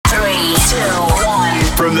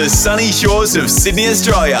the sunny shores of Sydney,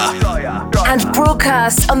 Australia. And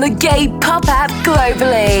broadcast on the Gay Pop app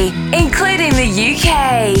globally, including the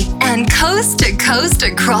UK. And coast to coast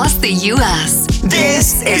across the US.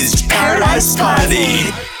 This is Paradise Party.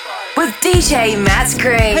 With DJ Matt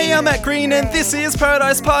Green. Hey, I'm Matt Green and this is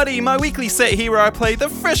Paradise Party, my weekly set here where I play the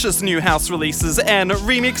freshest new house releases and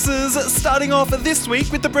remixes, starting off this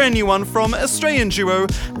week with the brand new one from Australian duo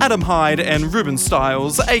Adam Hyde and Ruben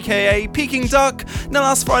Stiles, aka Peking Duck. Now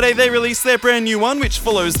last Friday they released their brand new one which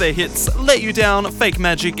follows their hits Let You Down, Fake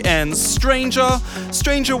Magic and Stranger.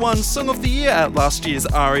 Stranger won Song of the Year at last year's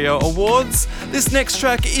ARIA Awards. This next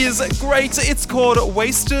track is great, it's called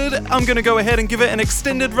Wasted. I'm going to go ahead and give it an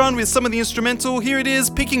extended run with some of the instrumental. Here it is,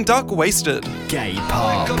 Peking Duck, Wasted. Gay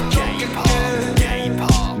pop, gay pop, gay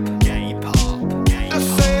pop, gay pop, gay pop. The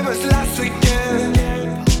same as last weekend.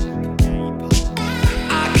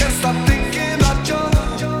 I can't stop thinking about you.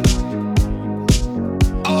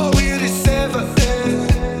 Oh, we deserve it.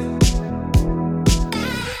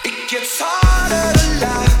 It gets harder to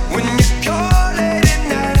lie when you call late at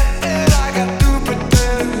night, and I got to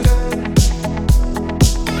pretend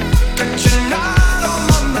that you're not on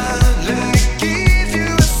my mind. Let me give you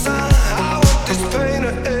a sign. I want this pain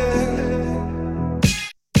to end.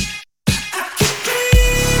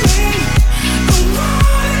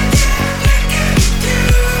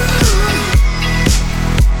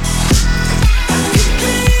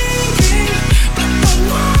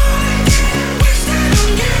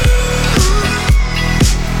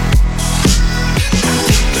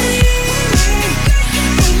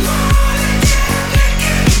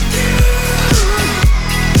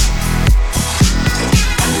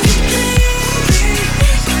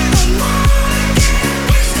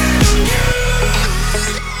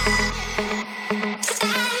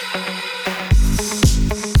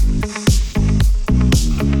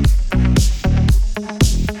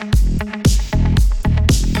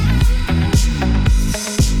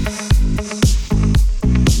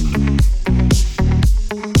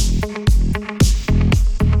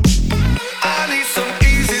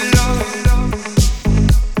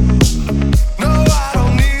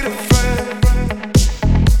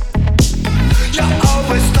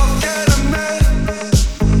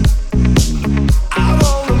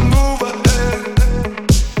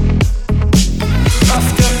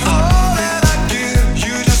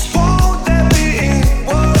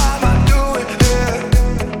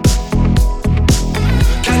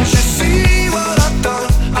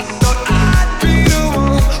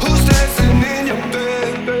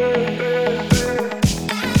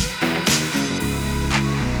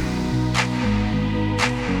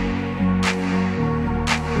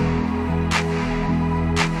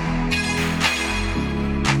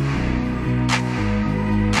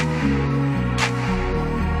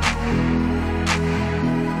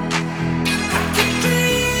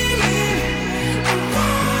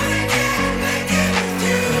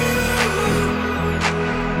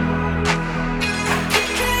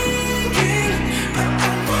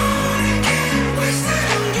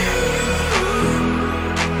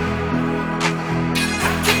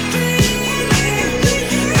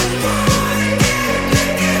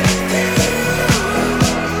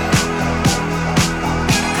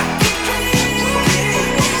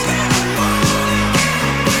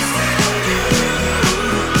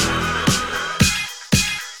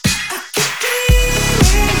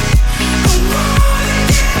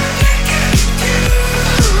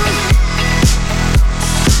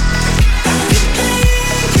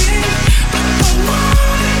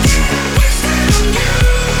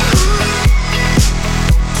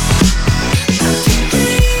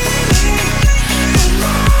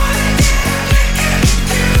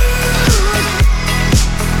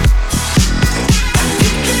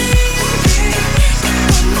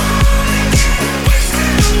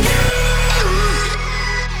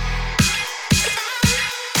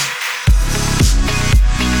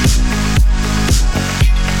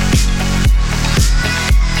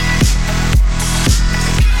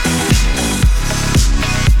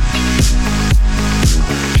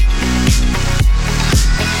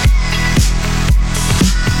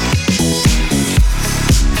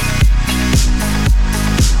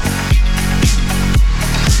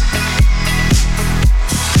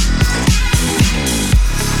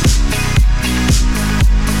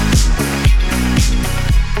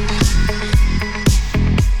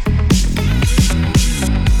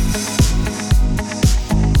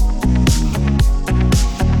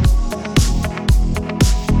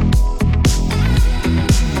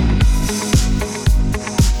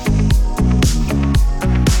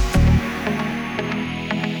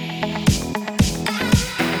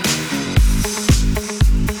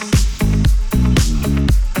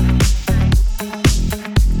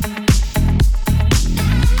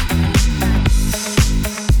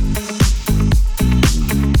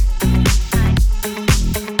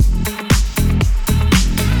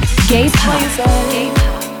 Gay pop.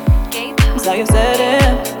 So you said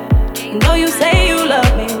it. You know you say you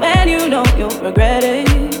love me when you know you'll regret it.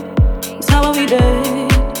 It's not what we did,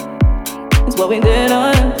 it's what we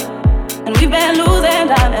didn't. And we've been losing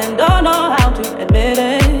time and don't know how to admit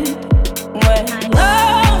it. When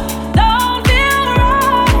love don't feel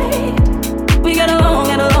right, we get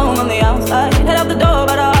along on the outside. Head out the door,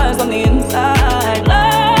 but our hearts on the inside.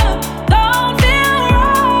 Love don't feel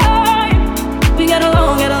right, we get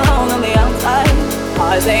along on the outside.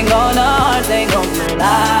 Hearts ain't gonna lie.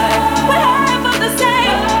 We're half of the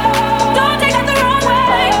same. Don't take that the wrong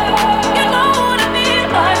way. You know what I mean.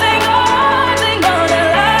 Hearts ain't gonna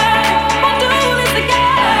lie. Won't do this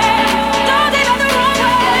again. Don't take that the wrong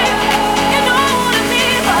way. You know what I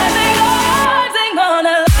mean. Hearts ain't gonna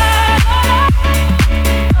lie.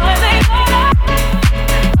 Hearts ain't gonna lie.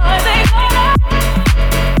 Hearts ain't gonna lie.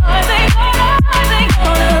 Hearts ain't gonna lie.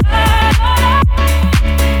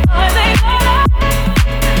 Hearts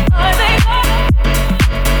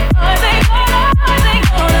ain't gonna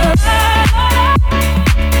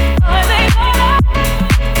lie. Hearts ain't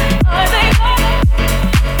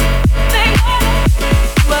gonna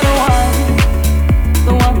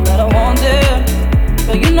lie.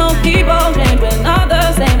 People change, we're not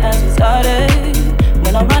the same as we started.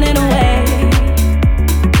 We're not running away,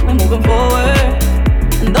 we're moving forward.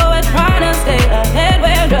 And though we're trying to stay ahead,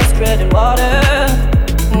 we're just treading water.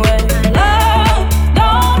 When love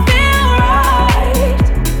don't feel right,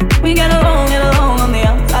 we get along on the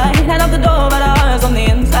outside. Head out the door, but our hearts on the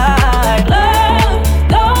inside. Love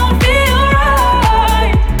don't feel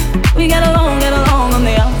right, we get along on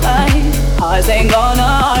the outside. Hearts ain't gonna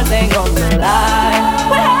lie.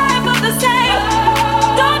 The same.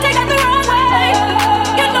 Don't take that the wrong way.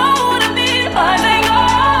 You know what I mean. Hearts ain't gonna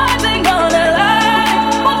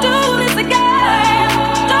lie. Won't do this again.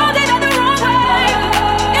 Don't take that the wrong way.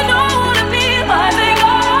 You know what I mean. Hearts ain't gonna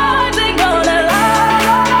lie. Hearts ain't gonna lie.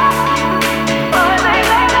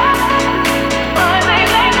 Hearts ain't gonna lie. Hearts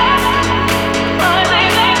ain't gonna lie. Hearts ain't gonna lie.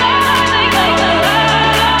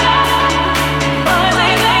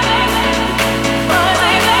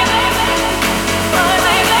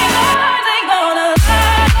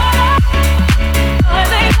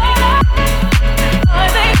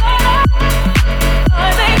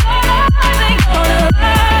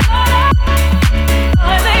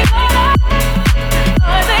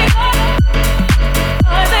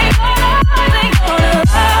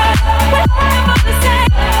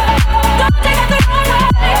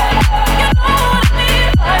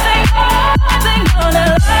 ain't gonna lie.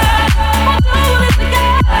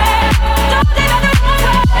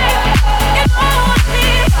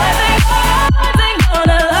 Hearts ain't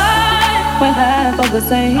gonna lie. The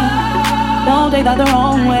same. Don't take that the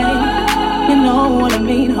wrong way. You know what I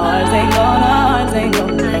mean. Hearts ain't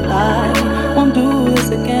gonna lie. Won't do this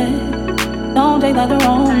again. Don't take that the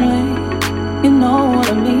wrong way. You know what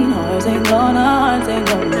I mean. Hearts ain't gonna lie. Hearts ain't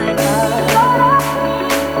gonna lie.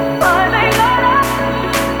 Hearts ain't gonna lie.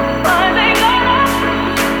 Hearts ain't gonna lie.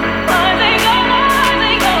 Hearts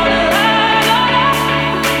ain't gonna lie.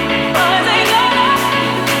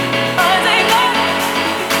 Hearts ain't gonna lie. Hearts ain't gonna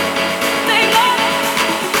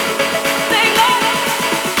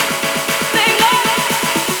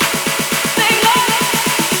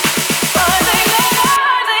lie.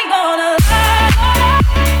 Hearts ain't gonna lie.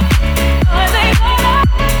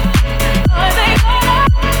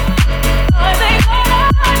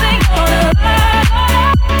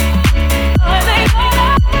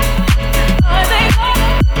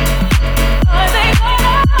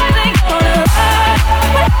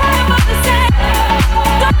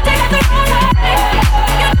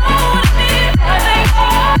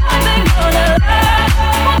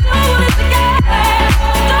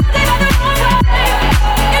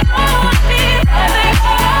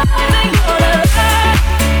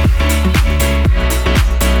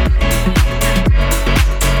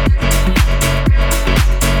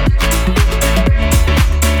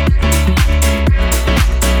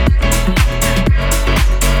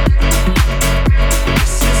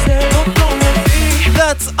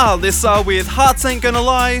 Alyssa with Hearts Ain't Gonna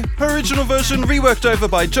Lie, her original version reworked over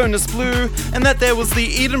by Jonas Blue, and that there was the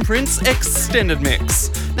Eden Prince extended mix.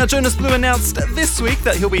 Now Jonas Blue announced this week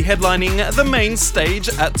that he'll be headlining the main stage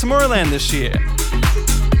at Tomorrowland this year.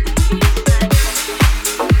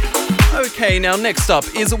 Okay, now next up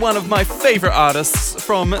is one of my favourite artists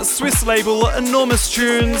from Swiss label Enormous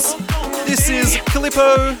Tunes. This is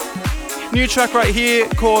Calippo, new track right here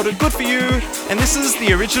called Good For You, and this is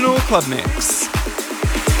the original club mix.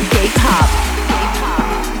 Gay pop.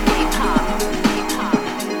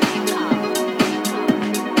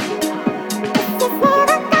 It's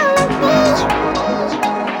never gonna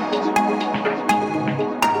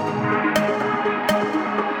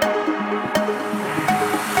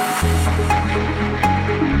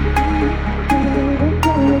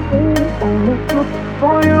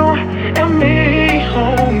for you and me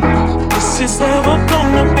home. This is ever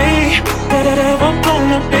gonna be, ever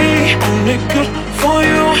gonna be only good for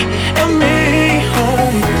you and me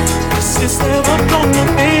home. This is ever gonna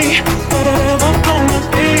be, ever gonna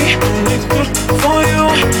be only good for you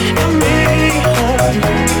and me home.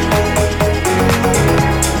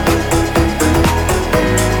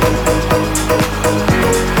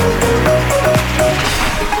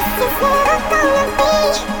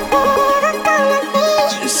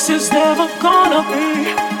 This is never gonna be,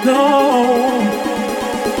 no.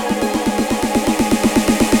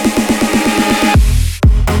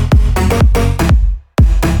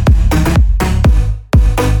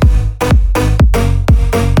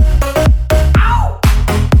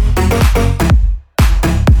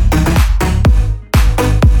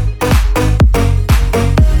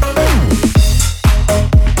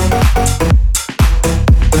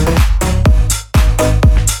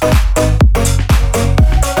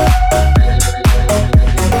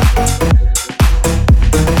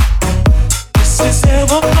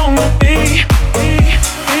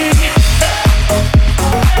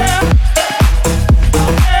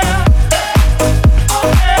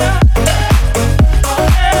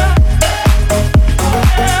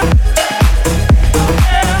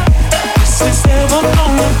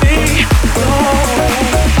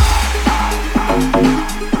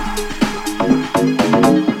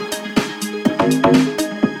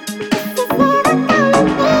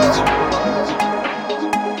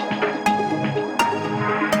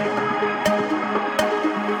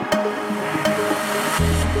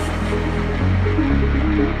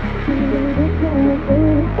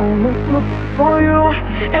 For you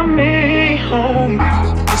and me home.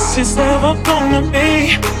 This is never gonna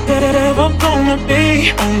be, ever gonna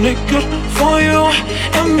be only good for you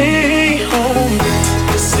and me home.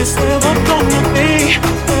 This is never gonna be,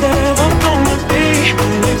 ever gonna be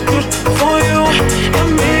only good for you and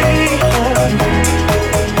me home.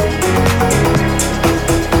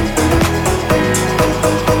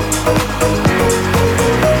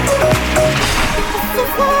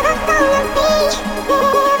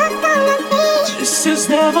 This is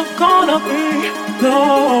never gonna be, no.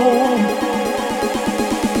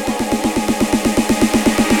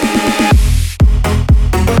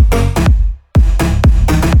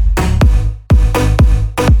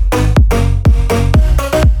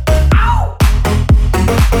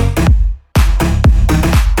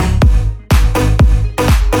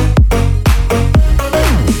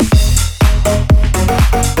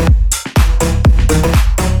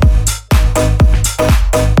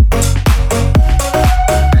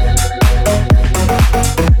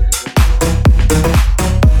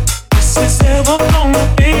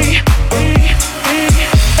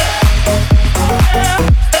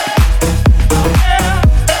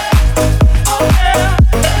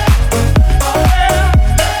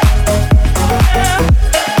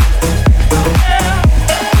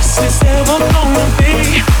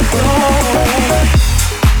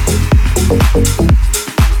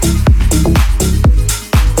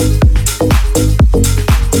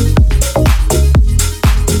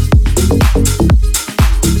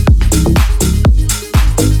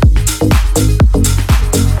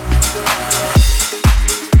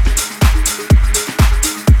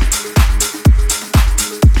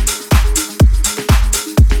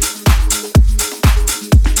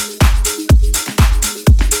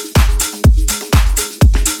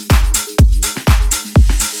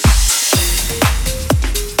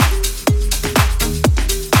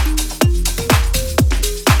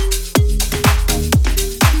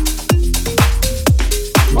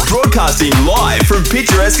 Broadcasting live from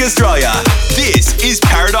picturesque Australia, this is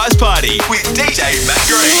Paradise Party with DJ Matt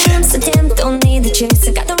Green. Amsterdam, don't need the chase.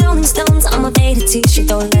 I got the Rolling Stones on my faded t-shirt.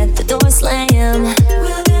 Don't let the door slam.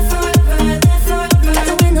 Got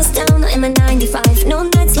the windows down in my 95. No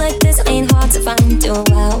nights like this ain't hard to find. Do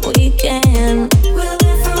what we can.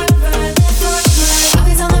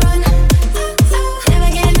 Always on the run.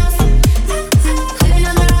 Never get enough. Living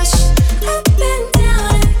on the rush. Up and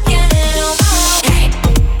down again. Hey,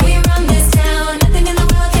 we run this town. Nothing in the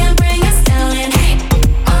world can bring us down. And hey,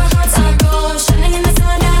 our hearts are gold, shining in the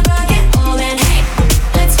sun, never get old. And hey,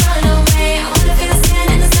 let's run away. I wanna feel the sand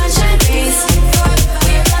in the sunshine breeze.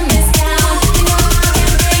 We run this town. Nothing in the world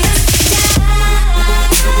can bring us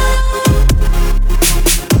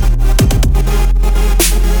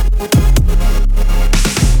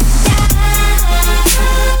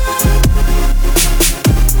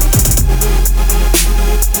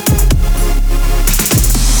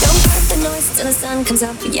till the sun comes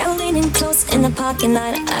up. Yeah, leaning close in the parking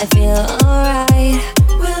lot. I feel alright.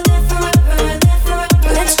 We'll live forever, live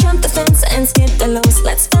forever. Let's jump the fence and skip the load. close.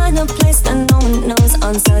 Let's find a place that no one knows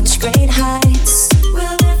on such great heights. We'll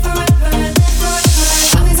live forever, live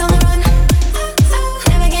forever. Always on the run,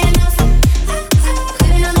 never get enough.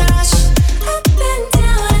 Living on the rush, up and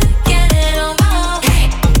down, again and over. Hey,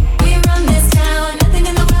 we run this town. Nothing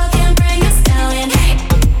in the world can bring us down. And hey,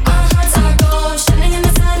 our hearts are gold, shining in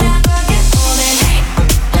the sun, never get old. And hey,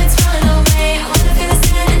 let's run away. I wanna feel the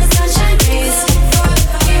sand in the sunshine breeze.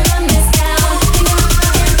 We run this town. Nothing in the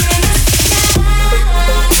world can bring us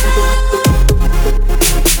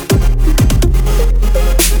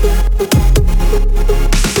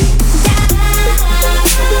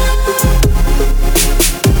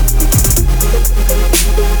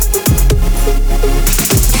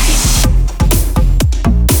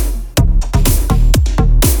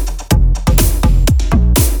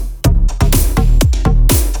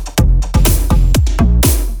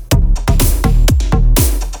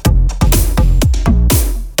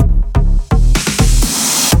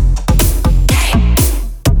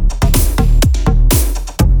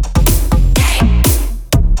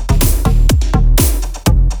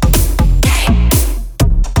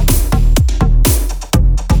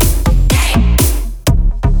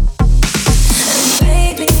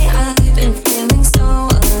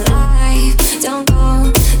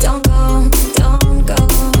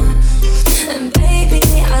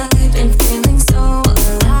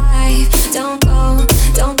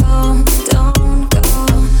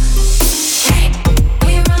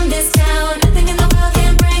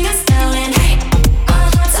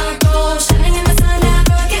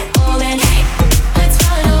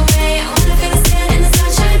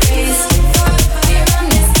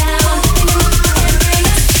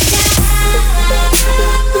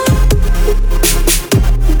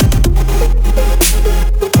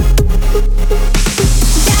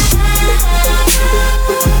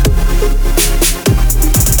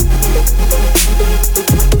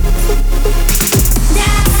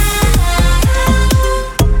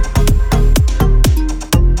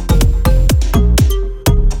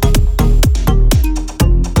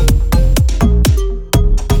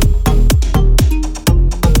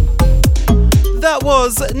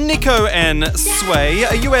Nico and Sway,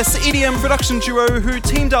 a US EDM production duo who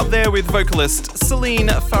teamed up there with vocalist Celine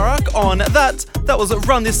Farrak on that. That was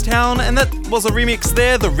Run This Town, and that was a remix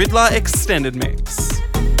there, the Riddler Extended Mix.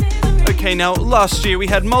 Okay, now last year we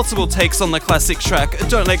had multiple takes on the classic track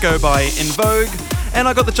Don't Let Go by In Vogue, and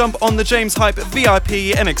I got the jump on the James Hype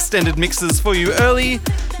VIP and extended mixes for you early.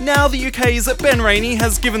 Now the UK's Ben Rainey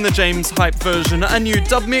has given the James Hype version a new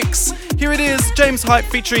dub mix. Here it is, James Hype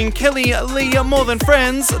featuring Kelly Lee More Than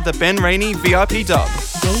Friends, the Ben Rainey VIP dub.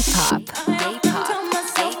 Gay pop. Gay pop.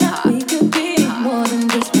 We could be more than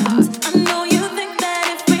just friends. I know you think that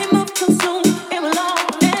if we move too soon, it will all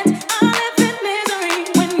end. I live in misery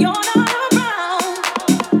when you're not around.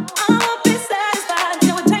 I won't be satisfied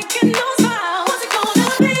till we're taking those vows. What's it gonna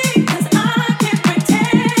be? 'Cause I can't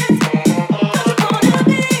pretend. Don't you wanna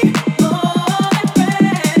be more than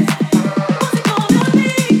friends? What's it gonna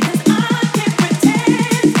be? 'Cause I can't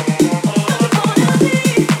pretend. Don't you wanna be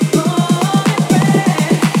more than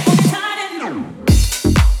friends? Hold me tight and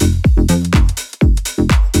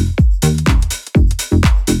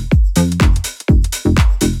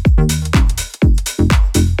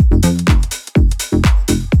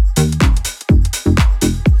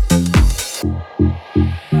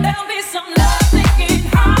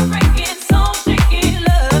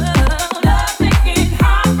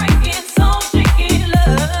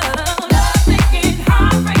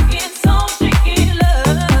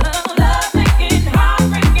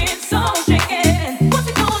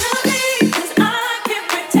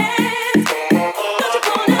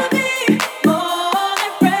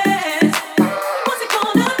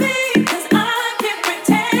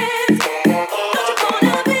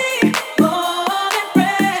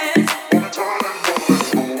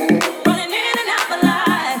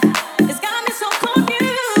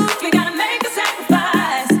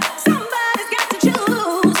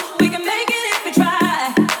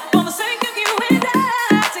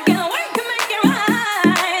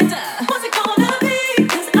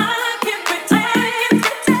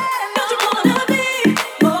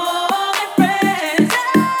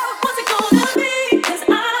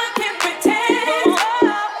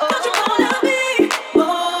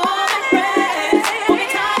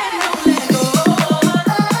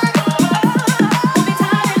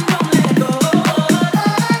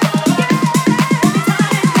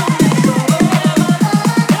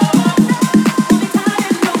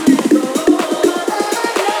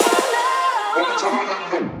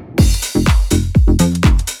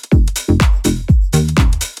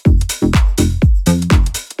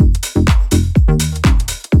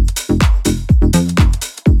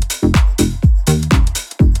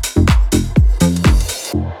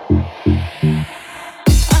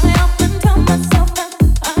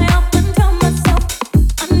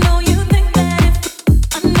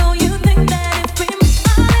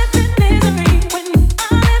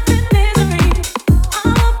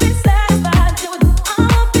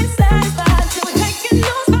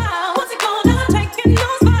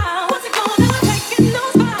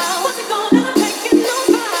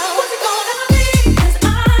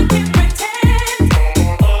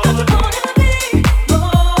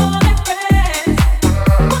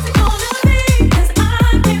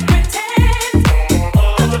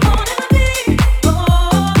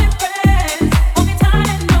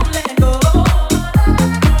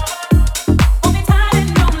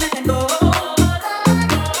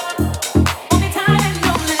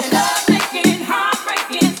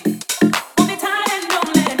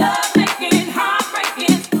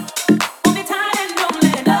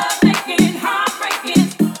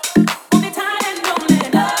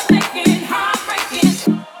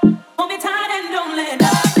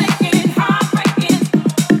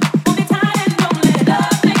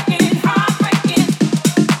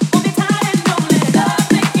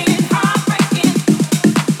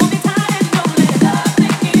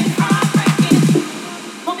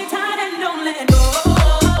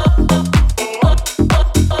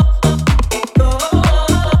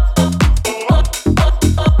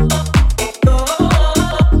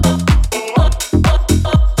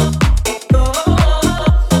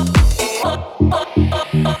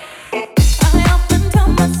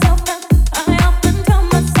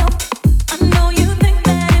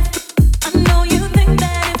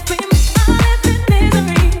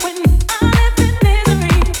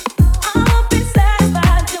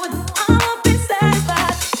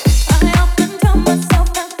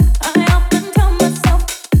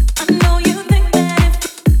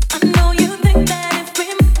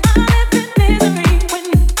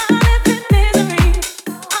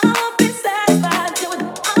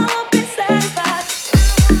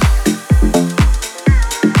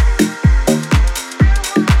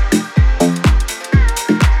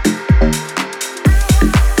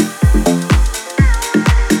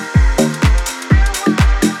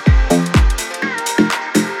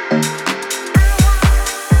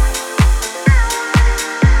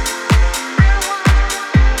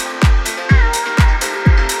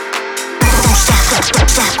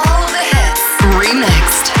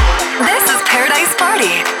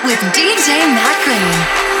Party with DJ Matt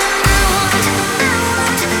Green.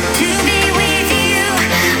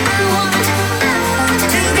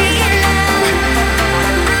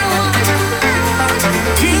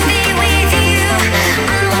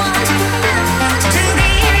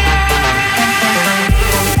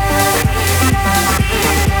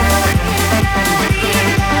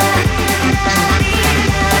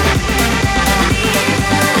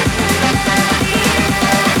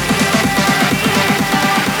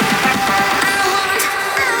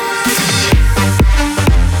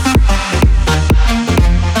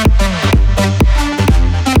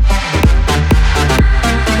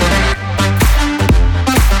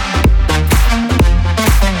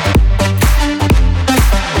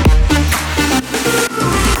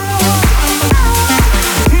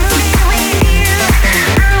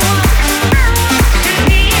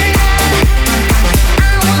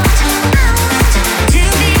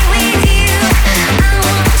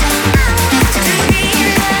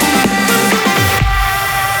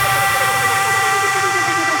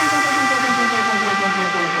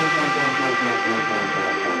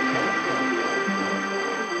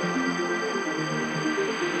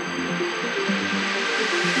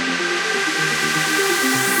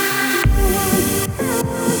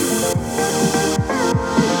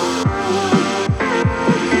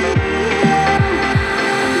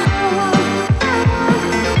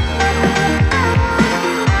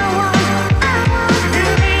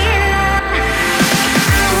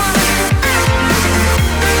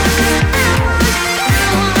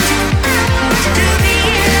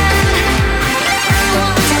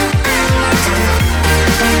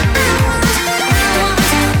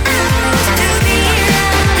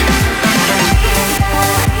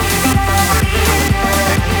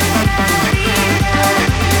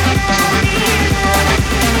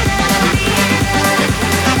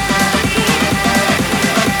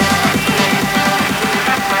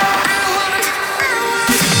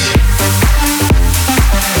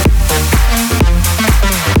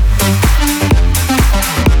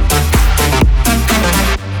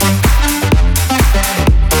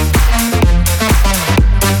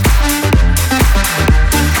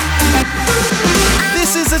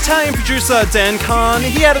 Producer Dan Khan.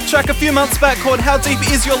 He had a track a few months back called How Deep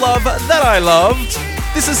Is Your Love that I loved.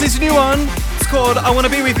 This is his new one. It's called I Wanna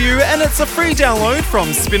Be With You, and it's a free download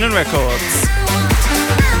from Spinnin' Records.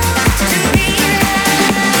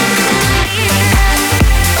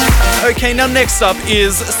 Okay, now next up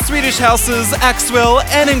is Swedish House's Axwell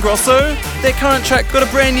and Ingrosso. Their current track got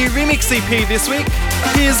a brand new remix EP this week.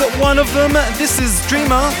 Here's one of them. This is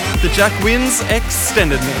Dreamer, the Jack Wins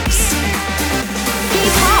extended mix.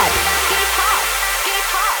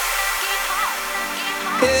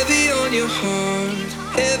 Heavy on your heart,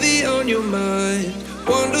 heavy on your mind,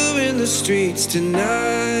 wandering the streets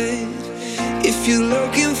tonight. If you're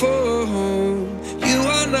looking for a home, you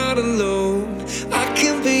are not alone. I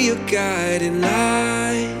can be your guiding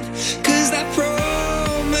light, 'cause I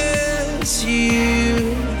promise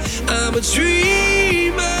you I'm a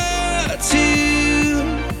dreamer too.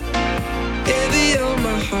 Heavy on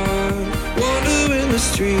my heart, wandering the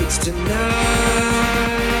streets tonight.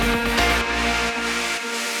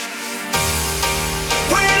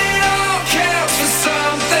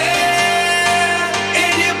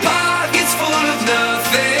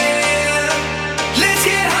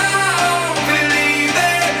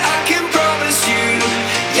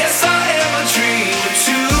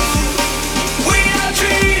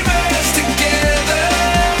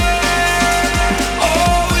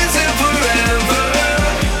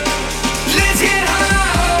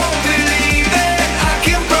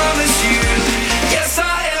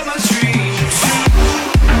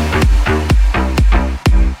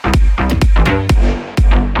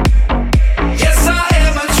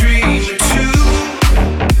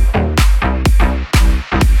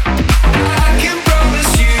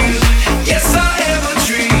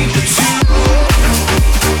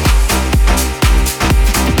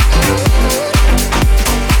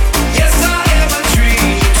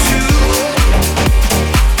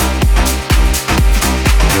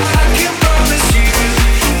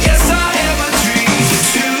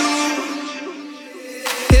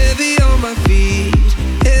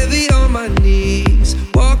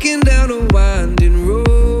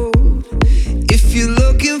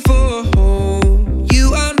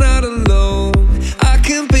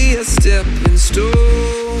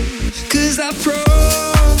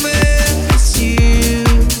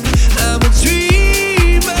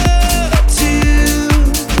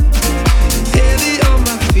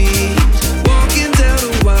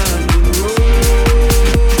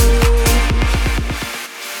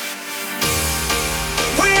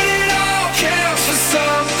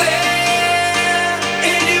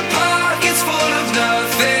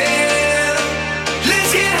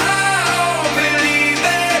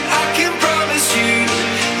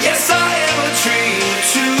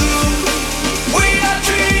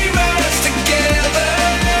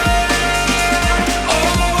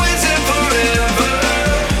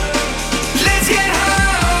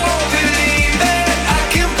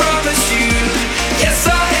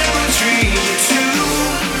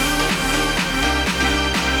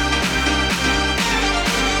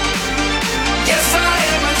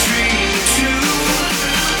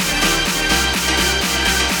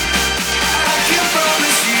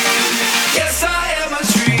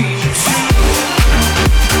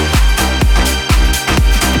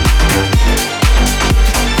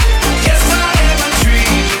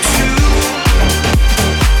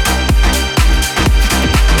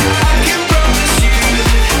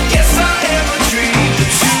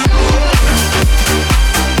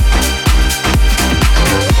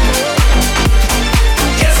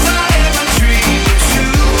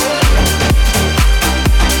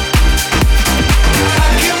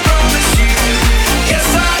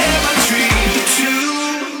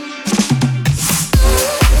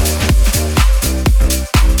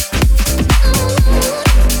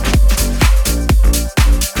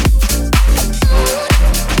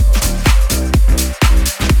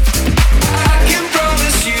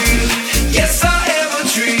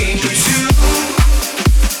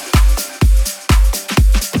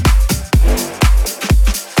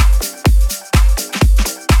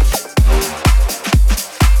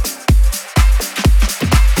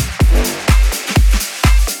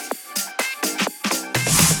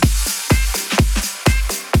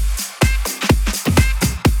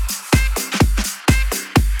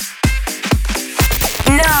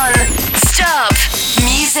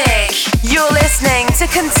 to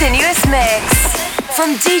continuous mix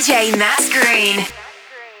from DJ Matt Green.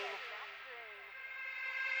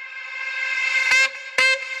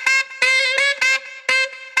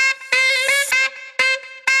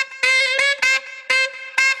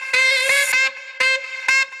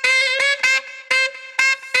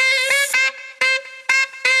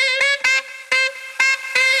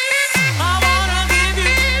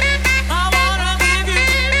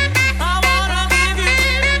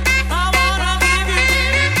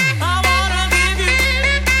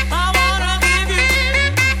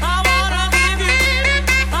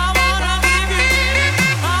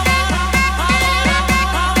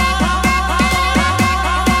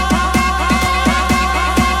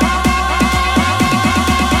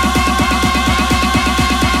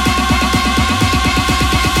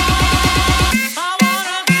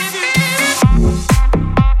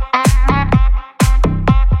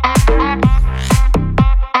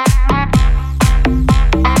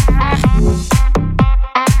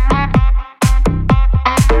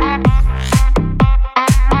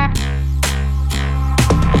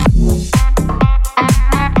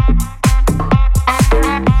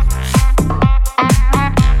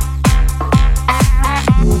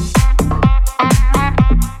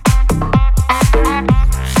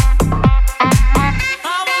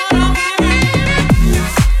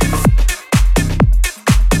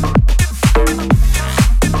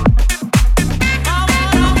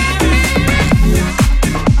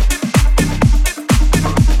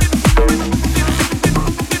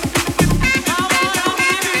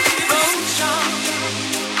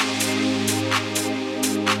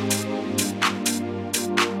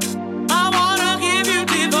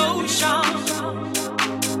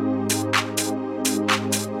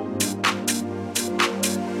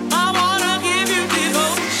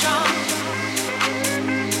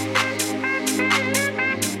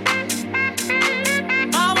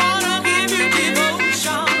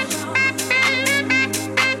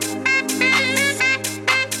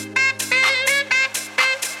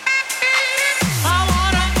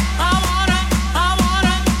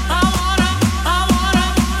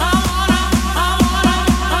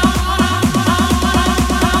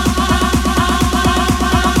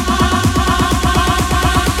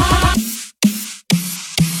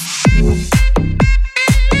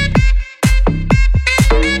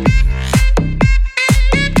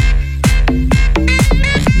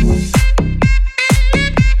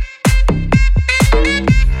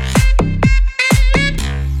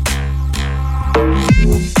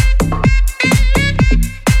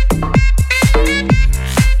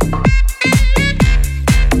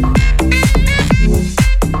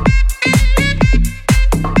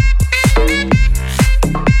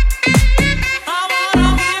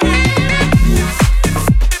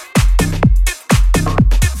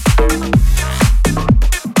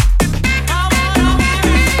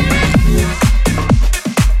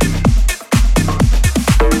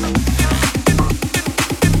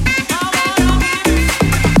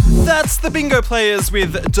 Players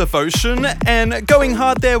with Devotion, and going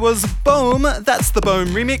hard there was Bohm. That's the Bohm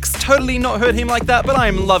remix. Totally not heard him like that, but I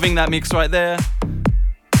am loving that mix right there.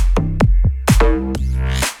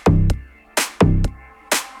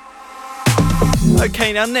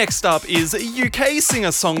 Okay, now next up is UK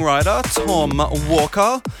singer-songwriter Tom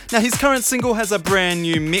Walker. Now his current single has a brand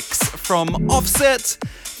new mix from Offset.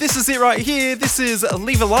 This is it right here. This is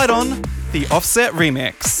Leave a Light On, the Offset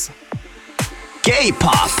remix. Gay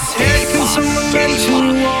pop. Taking someone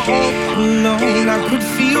mention you are all alone. I could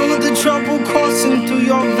feel the trouble coursing through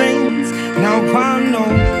your veins. Now I know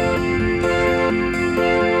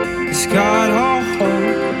it's got our hope.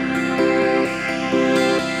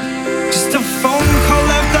 Just a phone call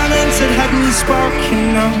left unanswered had me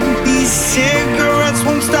sparking now. These cigarettes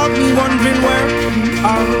won't stop me wondering where you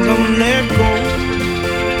are. Don't let go.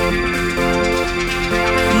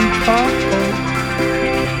 Keep our hope.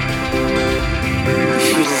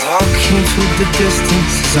 Walking through the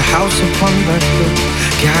distance is a house upon the hill,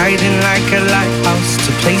 guiding like a lighthouse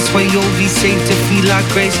to a place where you'll be safe to feel like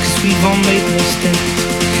grace. Cause we've all made mistakes.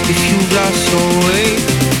 If you've lost your way,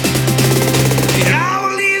 I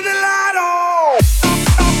will leave the light on.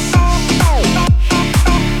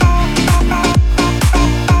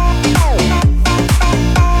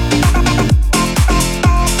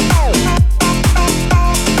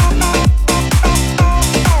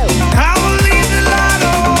 I will leave the light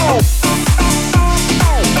on.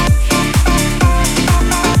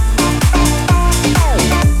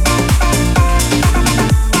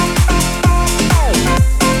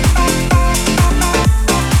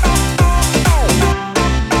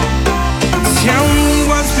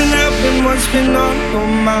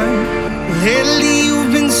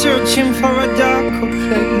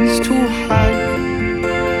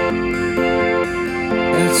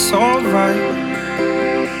 it's alright.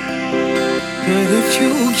 But if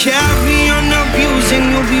you carry on abusing,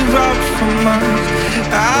 you'll be robbed from us.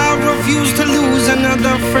 I refuse to lose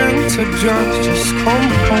another friend to drugs. Just come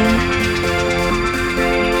home,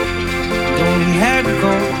 don't let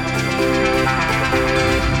go.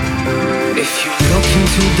 If you look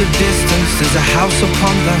into the distance, there's a house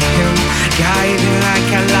upon the hill, guiding like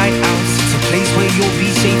a lighthouse. It's a place where you'll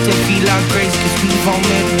be safe to feel our grace, cause we've all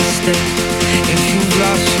made mistakes. If you've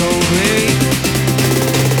lost your way,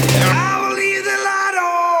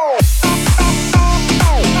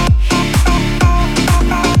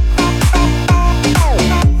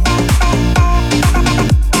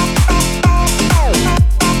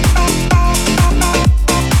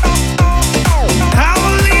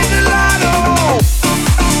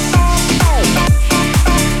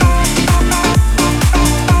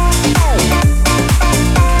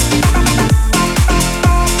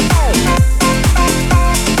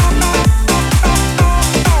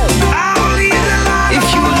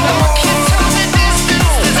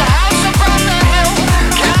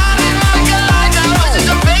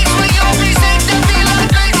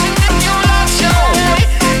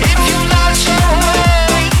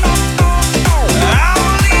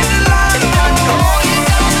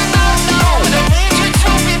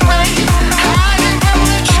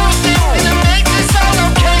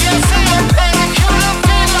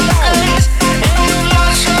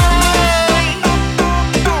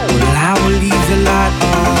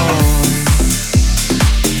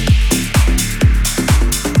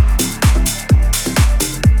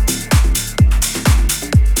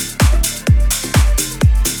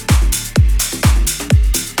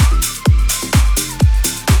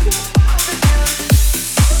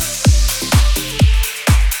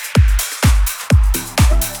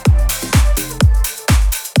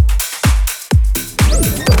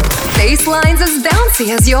 Basslines as bouncy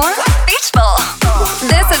as your beach ball.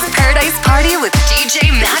 This is Paradise Party with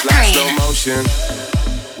DJ Matt Green. Slow motion.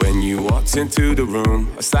 When you walked into the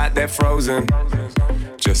room, I sat there frozen.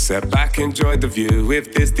 Just sat back, enjoyed the view.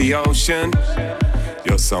 If this the ocean,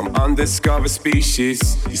 you're some undiscovered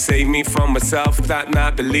species. You saved me from myself, that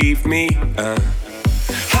not believe me.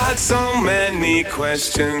 Had so many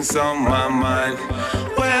questions on my mind.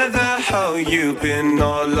 Where the hell you been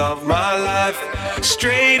all of my life?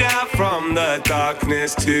 Straight out from the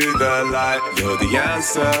darkness to the light. You're the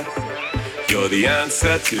answer. You're the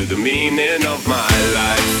answer to the meaning of my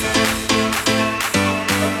life.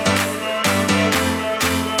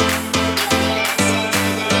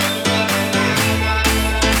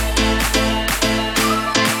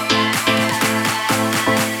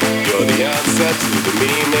 To the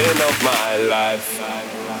meaning of my life.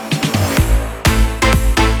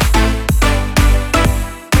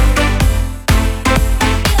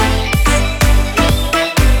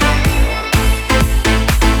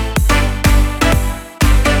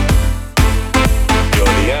 You're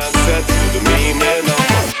the answer to the meaning of my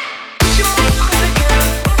life.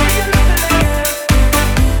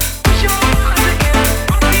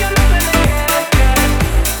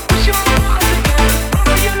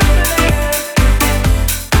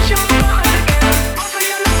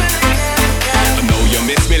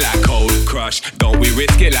 Don't we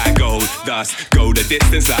risk it like gold dust? Go the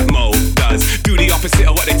distance like Mo does. Do the opposite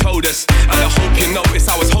of what they told us. And I hope you notice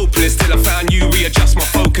I was hopeless till I found you, readjust my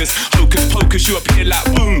focus. Hocus pocus, you appeared like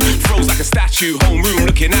boom. Froze like a statue, homeroom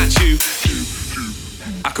looking at you.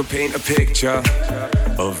 I could paint a picture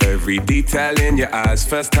of every detail in your eyes.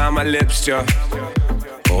 First time my lips you.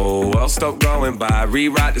 Oh, I'll stop going by,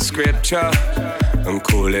 rewrite the scripture and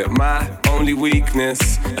call it my only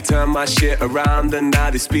weakness. I turn my shit around and now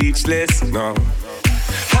they're speechless. No,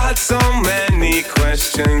 had so many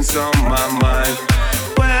questions on my mind.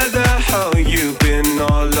 Where the hell you been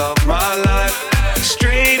all of my life?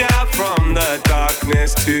 Straight out from the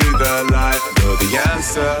darkness to the light. You're the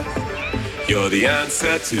answer. You're the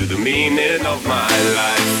answer to the meaning of my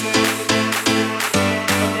life.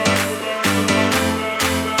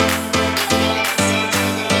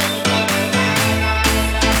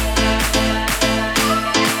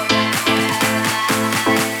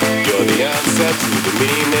 To the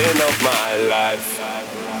meaning of my life.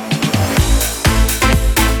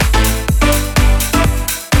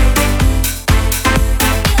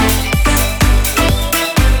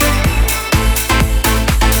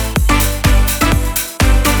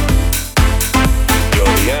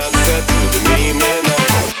 You're the answer to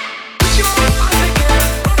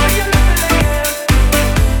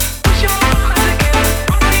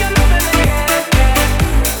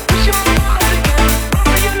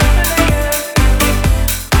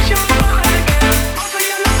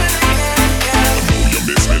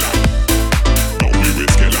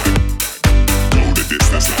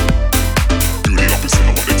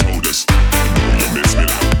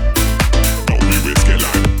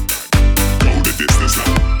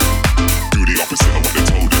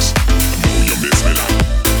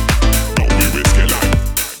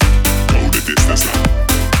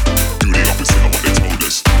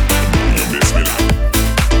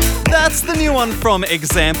one from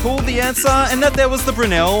Example, the answer, and that there was the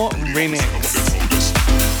Brunel remix.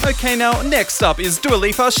 Okay, now next up is Dua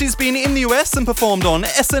Lipa. She's been in the US and performed on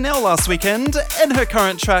SNL last weekend, and her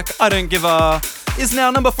current track, I Don't Give a, is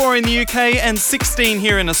now number 4 in the UK and 16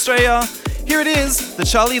 here in Australia. Here it is, the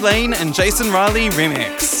Charlie Lane and Jason Riley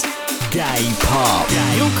remix. Gay pop.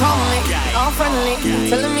 You call me all friendly,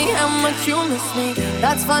 telling me how much you miss me.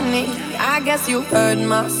 That's funny, I guess you heard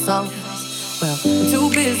my song. Well, I'm too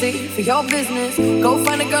busy for your business. Go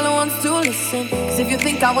find a girl who wants to listen. Cause if you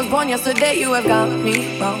think I was born yesterday, you have got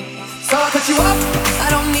me wrong. So I cut you off,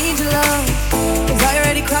 I don't need your love. Cause I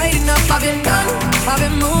already cried enough, I've been done, I've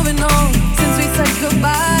been moving on. Since we said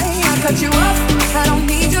goodbye, I cut you off, I don't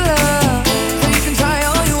need your love. So you can try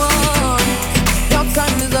all you want. Your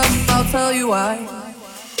time is up, I'll tell you why.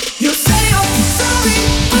 You say you're sorry,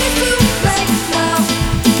 but it's too late now.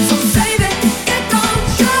 So save it, get gone,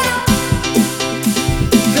 shut up.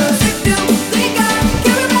 Cause if you think I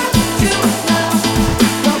care about you now,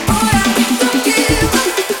 well boy, I don't give up.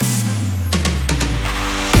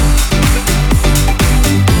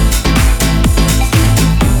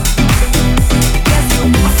 Yes, I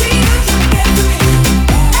see you trying to get to me.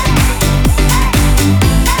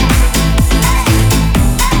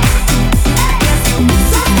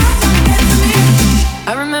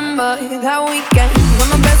 I remember that weekend when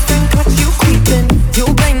my best friend caught you creeping. You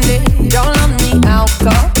blamed it, your lonely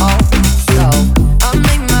alcohol. So I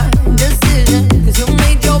made my decision, cause you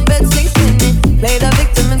made your bed, sleep in it. Play the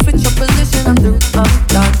victim and switch your position. I'm through, I'm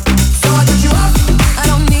done. So I cut you off, I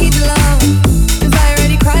don't need your love. Cause I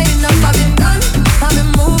already cried enough, I've been done, I've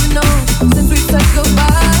been moving on. Since we said goodbye,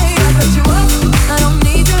 I cut you off, I don't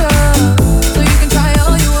need your love. So you can try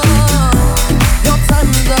all you want. Your time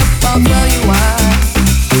is up, I'll tell you why.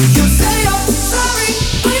 You say you're sorry,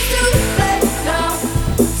 but it's too late now.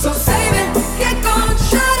 So save it, get gone,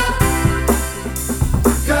 shut up.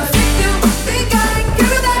 Cause if you think I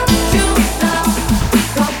care about you now,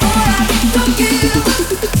 well boy, I don't give up.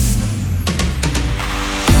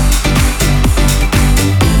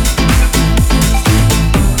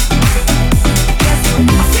 Yes, I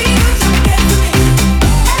see you trying to get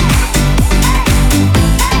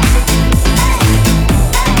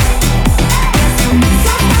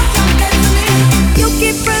to me. You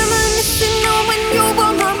keep reminiscing on when you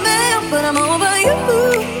were my man, but I'm over you.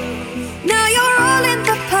 Now you're all in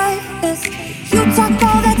the past. You talk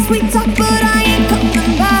all that sweet talk, but I ain't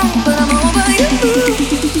coming back. But I'm over you.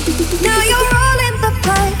 Now you're all in the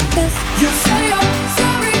past. You say you're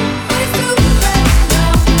sorry, but it's too late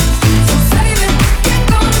now. So save it, get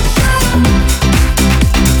gone, shut up.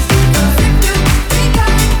 Cause if you think I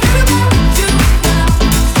care about you now,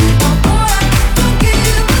 well boy, I don't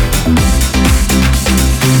give up.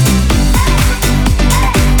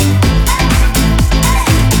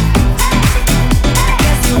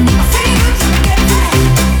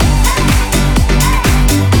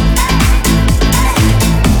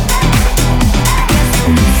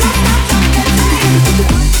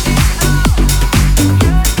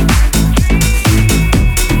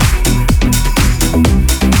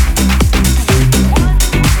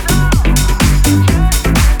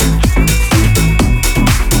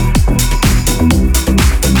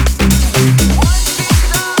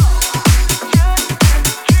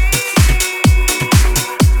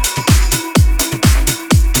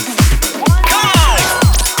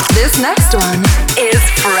 This next one is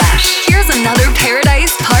fresh. Here's another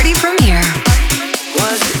Paradise Party premiere.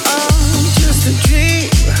 Was it all just a dream?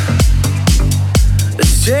 A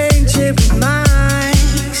strange with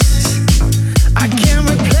minds. I can't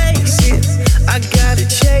replace it. I gotta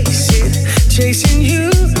chase it. Chasing you.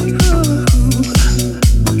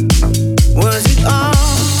 Was it all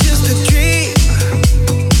just a dream?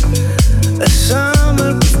 A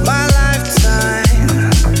summer of my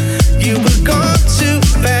lifetime. You were gone too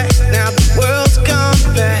fast. Now the world's gone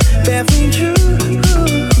back. Bearing you.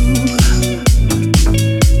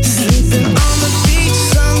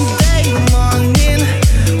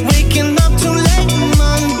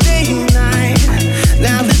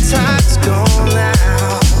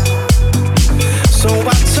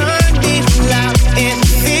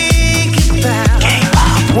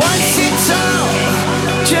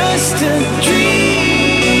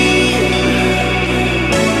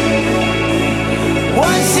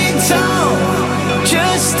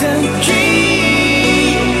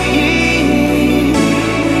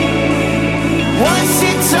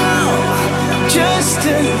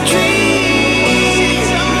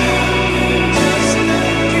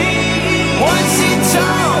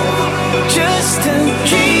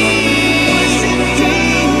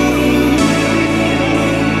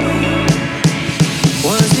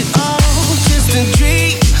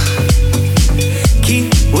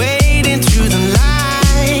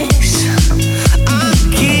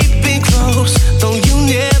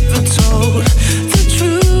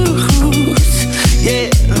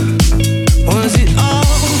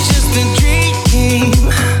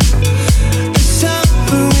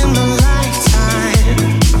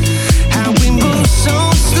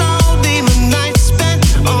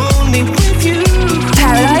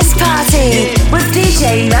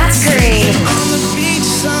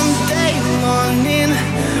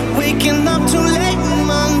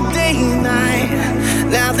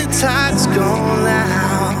 tide's gone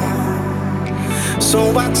out.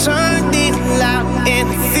 So I turned it loud and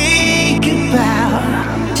think about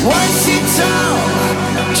what's it all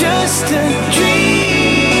just a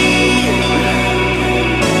dream?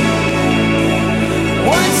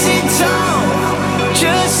 What's it all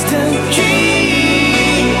just a dream?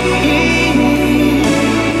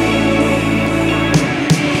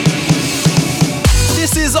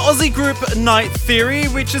 This is Aussie group Night Theory,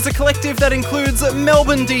 which is a collective that includes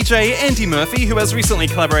Melbourne DJ Andy Murphy, who has recently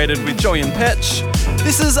collaborated with Joey and Petch.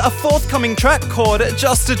 This is a forthcoming track called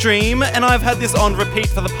Just a Dream, and I've had this on repeat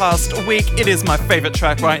for the past week. It is my favourite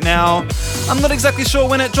track right now. I'm not exactly sure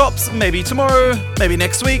when it drops, maybe tomorrow, maybe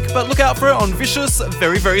next week, but look out for it on Vicious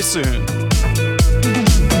very, very soon.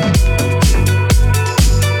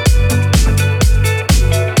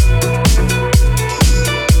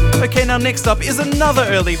 Okay, now next up is another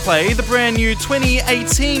early play, the brand new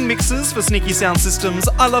 2018 mixes for Sneaky Sound Systems.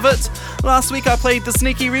 I love it. Last week I played the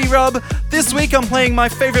Sneaky Re-Rub. This week I'm playing my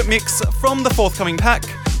favourite mix from the forthcoming pack.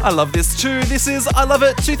 I love this too. This is I Love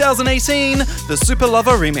It 2018, the Super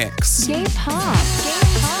Lover remix. Gay pop.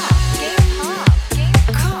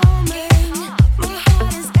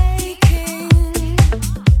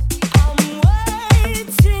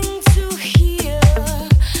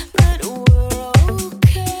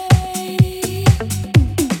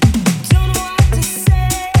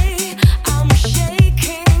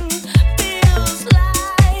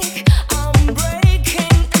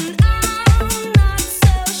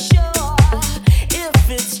 If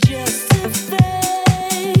it's just a phase.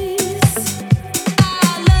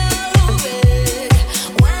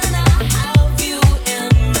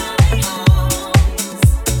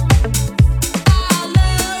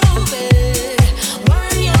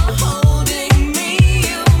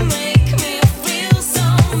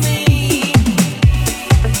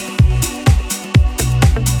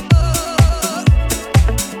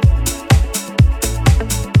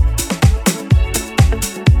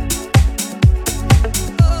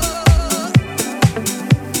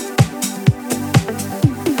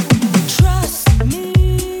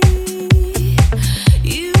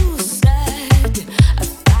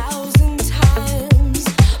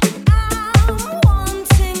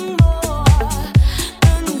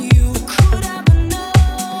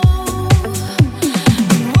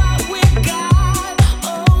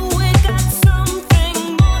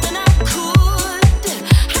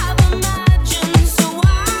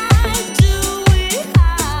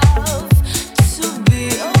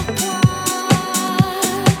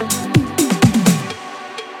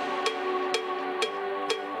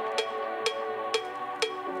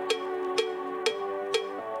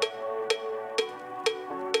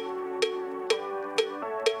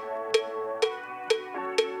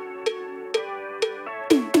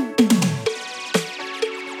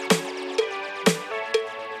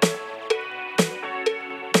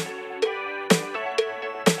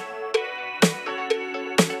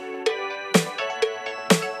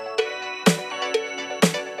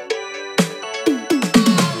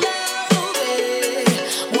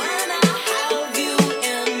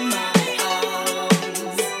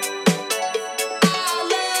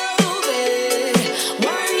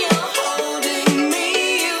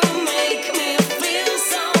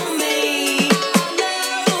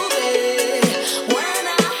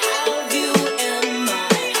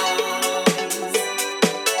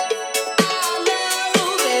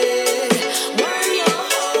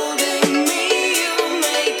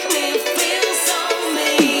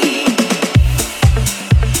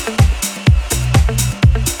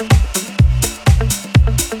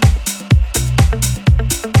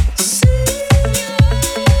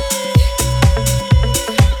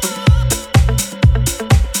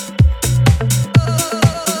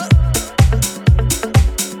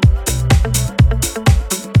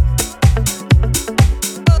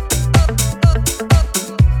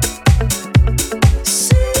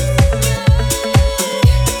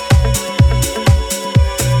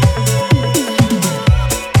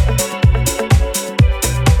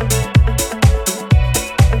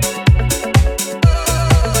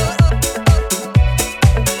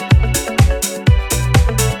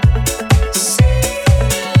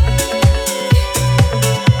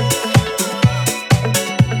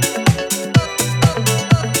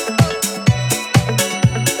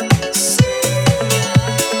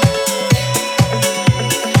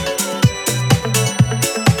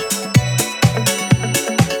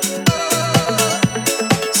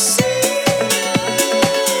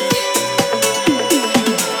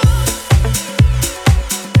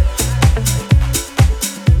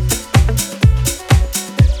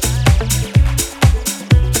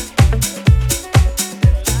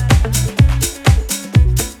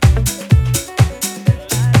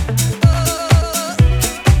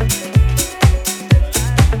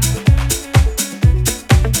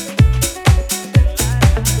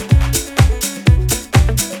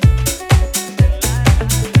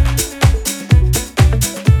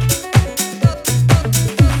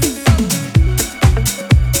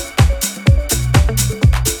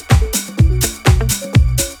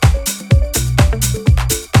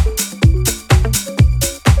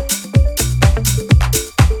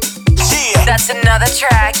 another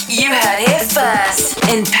track you heard here first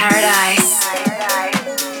in Paradise.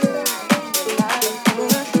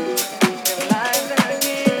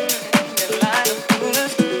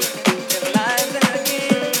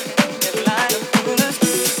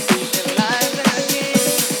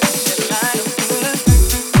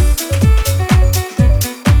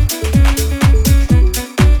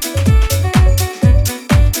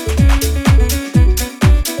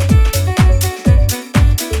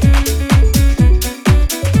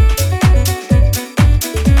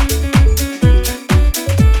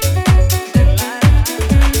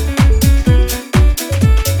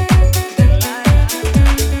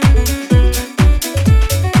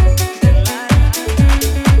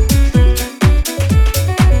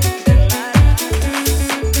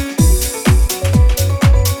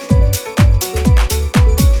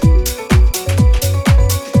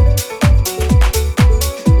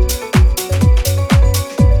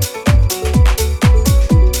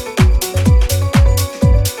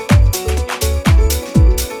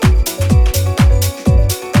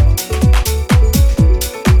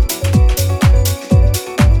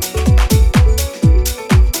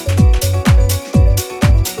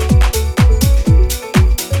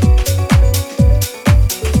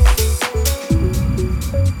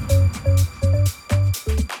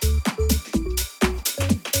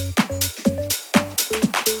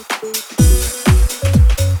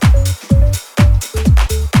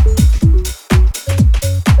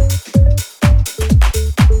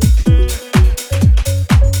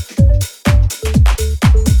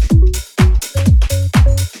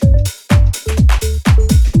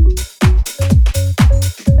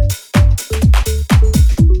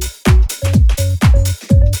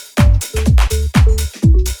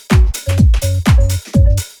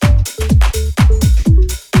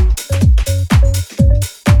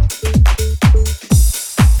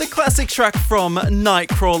 Track from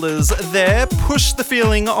Nightcrawlers there, Push the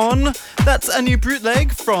Feeling On. That's a new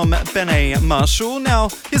bootleg from Benay Marshall. Now,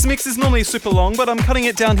 his mix is normally super long, but I'm cutting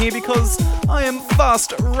it down here because I am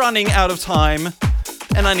fast running out of time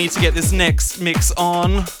and I need to get this next mix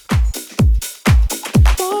on.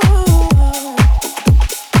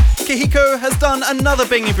 Kahiko has done another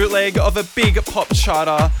banging bootleg of a big pop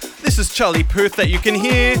charter. This is Charlie Puth that you can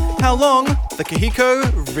hear. How Long? The Kahiko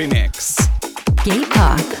remix. Gay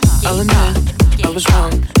Pop. I'll admit, I was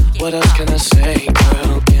wrong. What else can I say,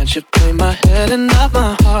 girl? Can't you play my head and not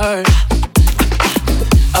my heart?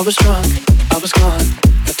 I was drunk, I was gone.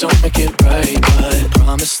 That don't make it right, but I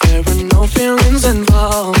promise there were no feelings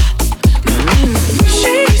involved.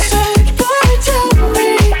 She said, boy, tell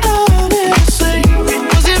me honestly,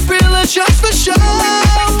 was it real or just for show?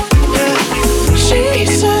 Yeah. She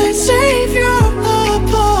said, save your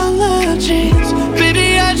apologies.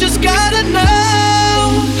 Baby, I just gotta know.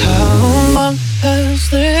 How long has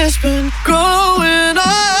this been going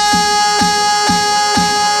on?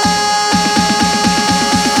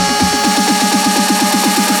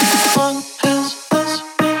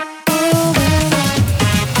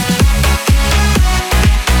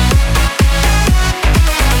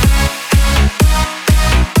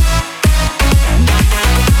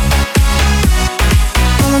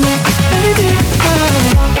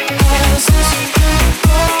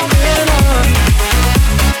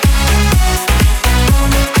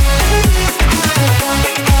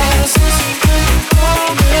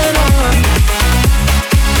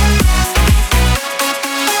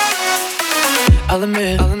 I'll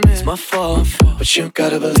admit, it's my fault, but you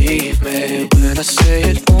gotta believe me when I say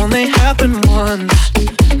it only happened once.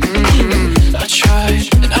 I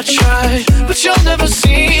tried, and I tried, but you'll never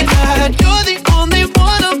see that. You're the only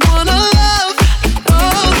one I wanna love.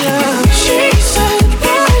 Oh yeah. She said,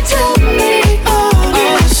 boy, tell me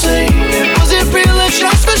honestly, was it real or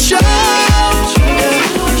just for show?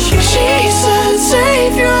 She said,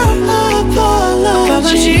 save your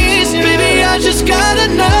apologies. Baby, I just gotta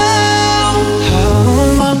know. How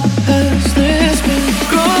long has this been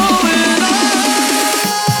going on?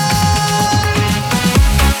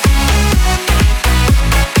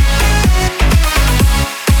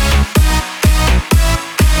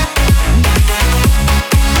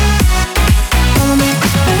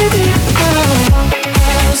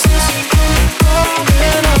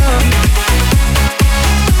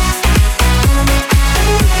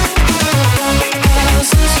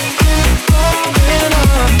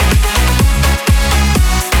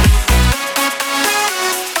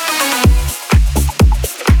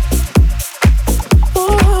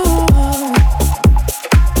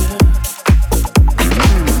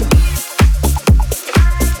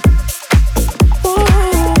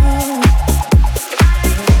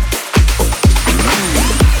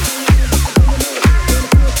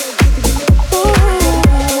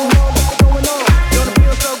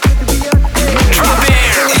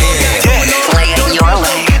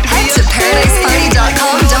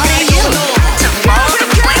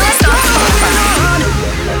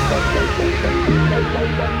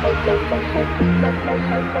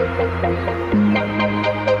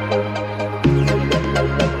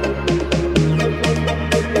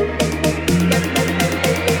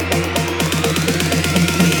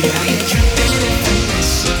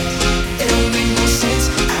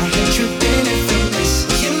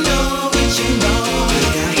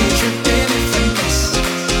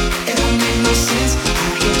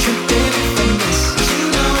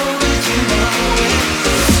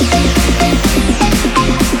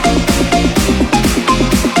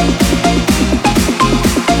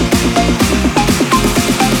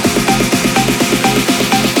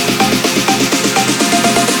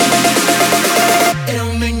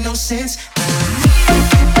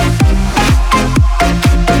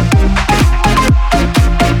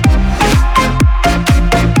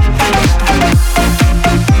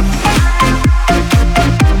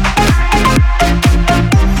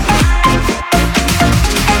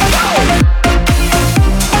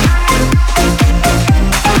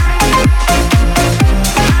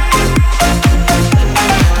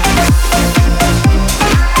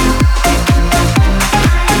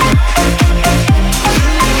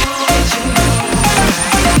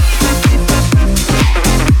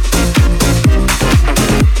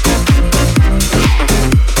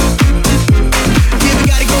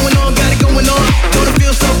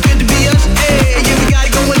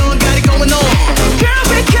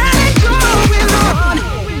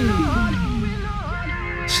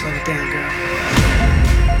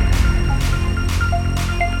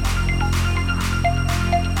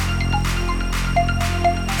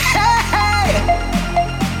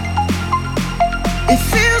 It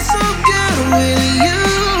feels so good with you.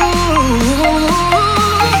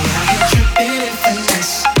 Tripping in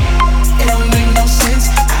finesse. It don't make no sense.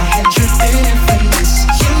 I had tripping in finesse.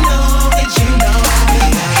 You know that you know.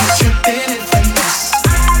 Tripping in finesse.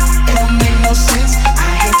 It don't make no sense. I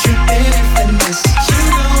had tripping in finesse. You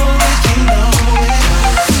know that you know it.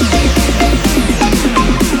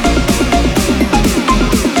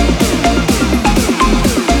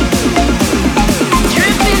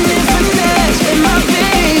 Tripping in finesse with my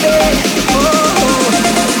baby. Oh,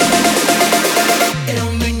 it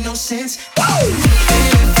don't make no sense.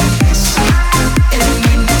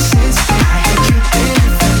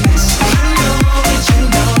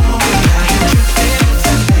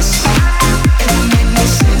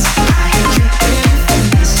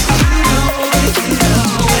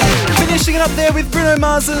 Up there with Bruno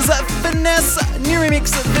Mars's Finesse, new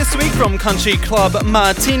remix this week from Country Club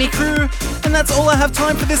Martini Crew. And that's all I have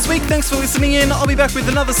time for this week. Thanks for listening in. I'll be back with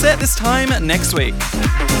another set this time next week.